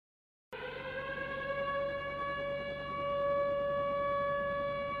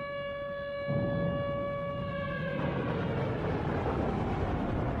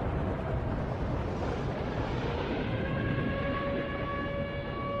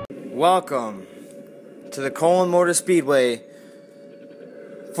Welcome to the Colon Motor Speedway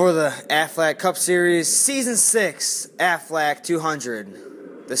for the Aflac Cup Series Season 6 Aflac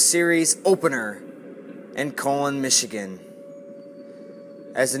 200, the series opener in Colon, Michigan.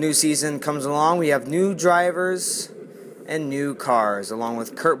 As the new season comes along, we have new drivers and new cars, along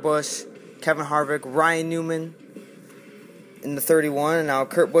with Kurt Busch, Kevin Harvick, Ryan Newman in the 31, and now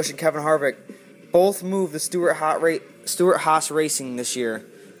Kurt Busch and Kevin Harvick both moved the Stewart-Haas Racing this year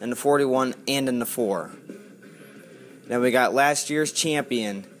in the 41 and in the 4. Then we got last year's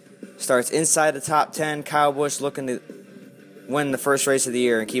champion. Starts inside the top 10. Kyle Busch looking to win the first race of the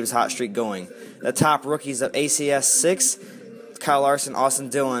year and keep his hot streak going. The top rookies of ACS 6, Kyle Larson, Austin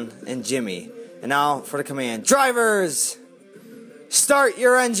Dillon, and Jimmy. And now for the command. Drivers, start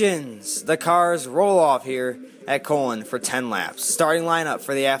your engines. The cars roll off here at Colon for 10 laps. Starting lineup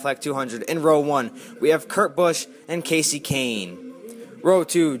for the Aflac 200. In row 1, we have Kurt Busch and Kasey Kahne. Row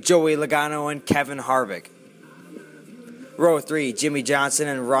 2, Joey Logano and Kevin Harvick. Row 3, Jimmie Johnson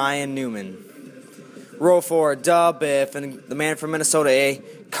and Ryan Newman. Row 4, Duh Biff and the man from Minnesota A,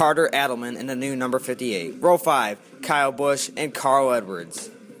 Carter Adelman in the new number 58. Row 5, Kyle Busch and Carl Edwards.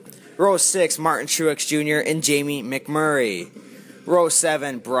 Row 6, Martin Truex Jr. and Jamie McMurray. Row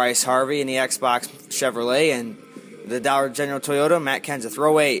 7, Bryce Harvey in the Xbox Chevrolet and the Dollar General Toyota, Matt Kenseth.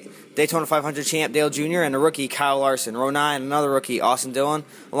 Row 8, Daytona 500 champ Dale Jr. and the rookie Kyle Larson. Row 9, another rookie, Austin Dillon,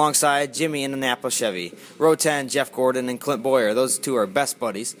 alongside Jimmy in the Napa Chevy. Row 10, Jeff Gordon and Clint Boyer. Those two are best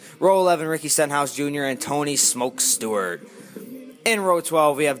buddies. Row 11, Ricky Stenhouse Jr. and Tony Smoke Stewart. In row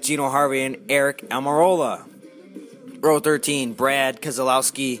 12, we have Gino Harvey and Eric Almirola. Row 13, Brad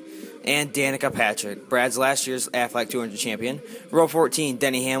Keselowski and Danica Patrick. Brad's last year's Aflac 200 champion. Row 14,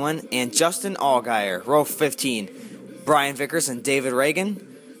 Denny Hamlin and Justin Allgaier. Row 15, Brian Vickers and David Reagan.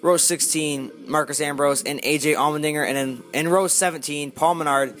 Row 16, Marcus Ambrose and AJ Allmendinger. And in row 17, Paul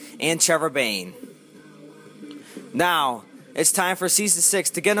Menard and Trevor Bayne. Now, it's time for Season 6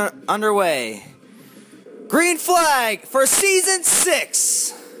 to get underway. Green flag for Season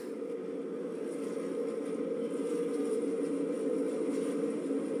 6!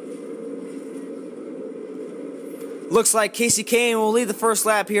 Looks like Kasey Kahne will lead the first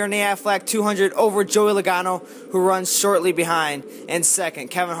lap here in the Aflac 200 over Joey Logano, who runs shortly behind. And second,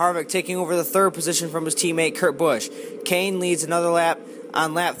 Kevin Harvick taking over the third position from his teammate Kurt Busch. Kahne leads another lap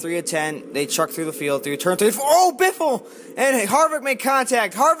on lap 3 of 10. They truck through the field through turn 3. Oh, Biffle! And Harvick made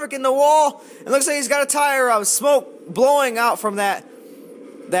contact. Harvick in the wall. It looks like he's got a tire out. Smoke blowing out from that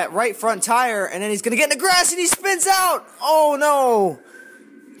right front tire. And then he's going to get in the grass and he spins out. Oh, no.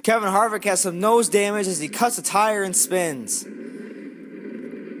 Kevin Harvick has some nose damage as he cuts a tire and spins.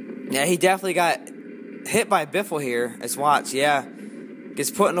 Yeah, he definitely got hit by Biffle here. Let's watch. Yeah. Gets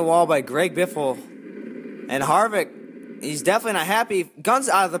put in the wall by Greg Biffle. And Harvick, he's definitely not happy. Guns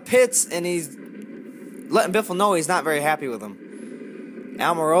out of the pits, and he's letting Biffle know he's not very happy with him.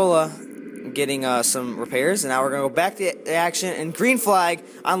 Almirola getting some repairs, and now we're going to go back to the action. And green flag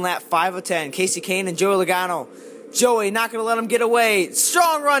on lap 5 of 10. Kasey Kahne and Joey Logano. Joey not going to let him get away.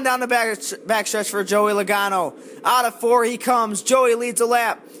 Strong run down the backstretch for Joey Logano. Out of 4 he comes. Joey leads the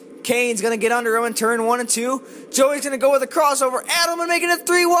lap. Kahne's going to get under him in turn 1 and 2. Joey's going to go with a crossover. Adelman making it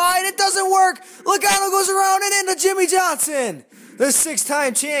 3 wide. It doesn't work. Logano goes around and into Jimmie Johnson. The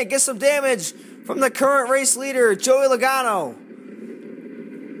 6-time champ gets some damage from the current race leader, Joey Logano.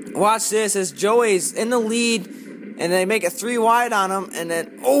 Watch this as Joey's in the lead, and they make it 3 wide on him, and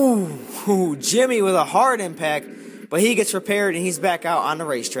then, Jimmy with a hard impact, but he gets repaired, and he's back out on the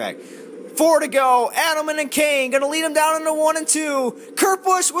racetrack. 4 to go. Adelman and Kahne going to lead him down into 1 and 2. Kurt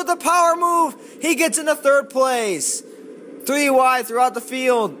Busch with a power move. He gets into 3rd place. 3 wide throughout the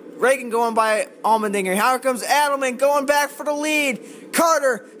field. Reagan going by Allmendinger. Here comes Adelman going back for the lead.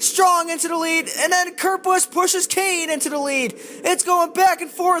 Carter strong into the lead, and then Kurt Busch pushes Kahne into the lead. It's going back and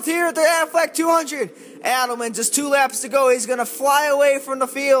forth here at the Aflac 200. Adelman, just 2 laps to go. He's going to fly away from the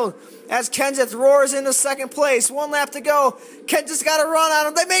field as Kenseth roars into 2nd place. 1 lap to go. Kenseth's got a run on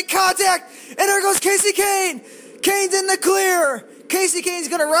him. They make contact, and there goes Kasey Kahne. Kahne's in the clear. Kasey Kahne's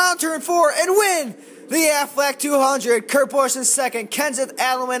going to round turn 4 and win the Aflac 200. Kurt Busch in 2nd. Kenseth,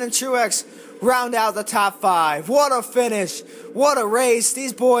 Adelman, and Truex round out the top 5. What a finish. What a race.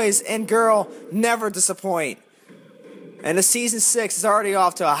 These boys and girl never disappoint. And the Season 6 is already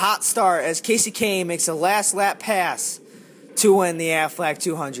off to a hot start as Kasey Kahne makes a last lap pass to win the Aflac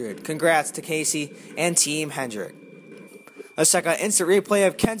 200. Congrats to Kasey and Team Hendrick. Let's check out instant replay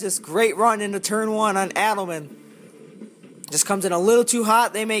of Kenseth's great run into turn 1 on Adelman. Just comes in a little too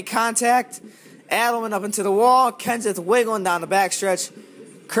hot. They make contact. Adelman up into the wall. Kenseth wiggling down the backstretch.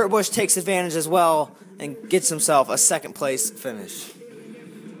 Kurt Busch takes advantage as well and gets himself a 2nd place finish.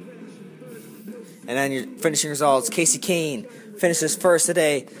 And then your finishing results, Casey Kane finishes first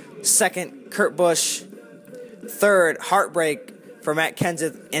today. Second, Kurt Busch. Third, heartbreak for Matt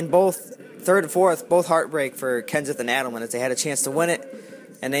Kenseth. And both, third and fourth, both heartbreak for Kenseth and Adelman as they had a chance to win it.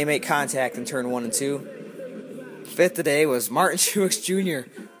 And they make contact in turn 1 and 2. Fifth today was Martin Truex Jr.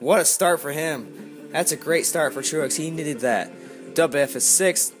 What a start for him. That's a great start for Truex. He needed that. WF is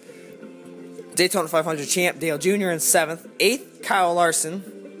 6th. Daytona 500 champ Dale Jr. in 7th. 8th, Kyle Larson.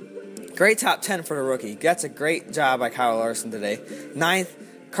 Great top 10 for the rookie. That's a great job by Kyle Larson today. 9th,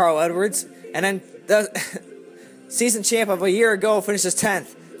 Carl Edwards. And then the season champ of a year ago finishes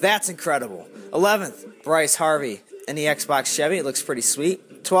 10th. That's incredible. 11th, Bryce Harvey in the Xbox Chevy. It looks pretty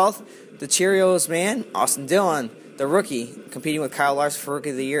sweet. 12th, the Cheerios man, Austin Dillon, the rookie, competing with Kyle Larson for Rookie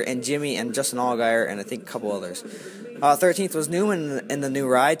of the Year, and Jimmy and Justin Allgaier, and I think a couple others. 13th was Newman in the new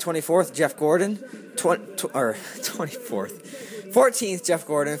ride. 24th, Jeff Gordon. 24th. 14th, Jeff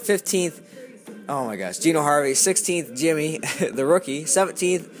Gordon. 15th, oh my gosh, Gino Harvey. 16th, Jimmy, the rookie.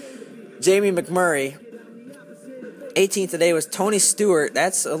 17th, Jamie McMurray. 18th today was Tony Stewart.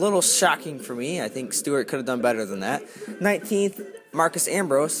 That's a little shocking for me. I think Stewart could have done better than that. 19th, Marcus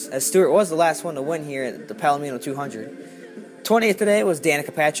Ambrose, as Stewart was the last one to win here at the Palomino 200. 20th today was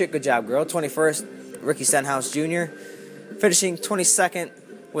Danica Patrick. Good job, girl. 21st, Ricky Stenhouse Jr. Finishing 22nd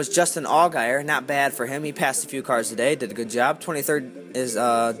was Justin Allgaier. Not bad for him. He passed a few cars today. Did a good job. 23rd is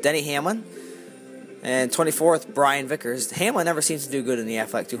Denny Hamlin. And 24th, Brian Vickers. Hamlin never seems to do good in the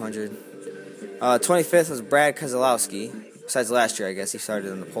Aflac 200. 25th was Brad Keselowski. Besides last year, I guess. He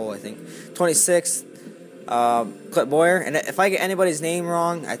started in the pole, I think. 26th, Clint Boyer. And if I get anybody's name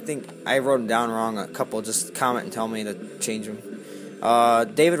wrong, I think I wrote them down wrong. A couple, just comment and tell me to change them.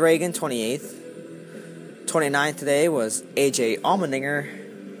 David Reagan, 28th. 29th today was A.J. Allmendinger.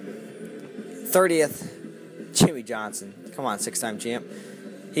 30th, Jimmy Johnson. Come on, 6-time champ.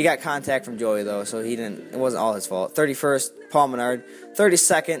 He got contact from Joey, though, so it wasn't all his fault. 31st, Paul Menard.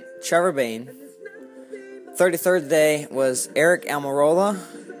 32nd, Trevor Bayne. 33rd today was Eric Almirola.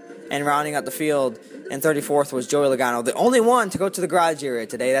 And rounding out the field, and 34th was Joey Logano. The only one to go to the garage area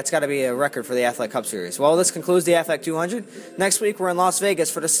today. That's got to be a record for the Aflac Cup Series. Well, this concludes the Aflac 200. Next week, we're in Las Vegas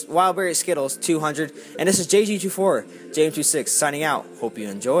for the Wildberry Skittles 200. And this is JG24, JM26, signing out. Hope you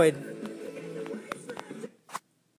enjoyed.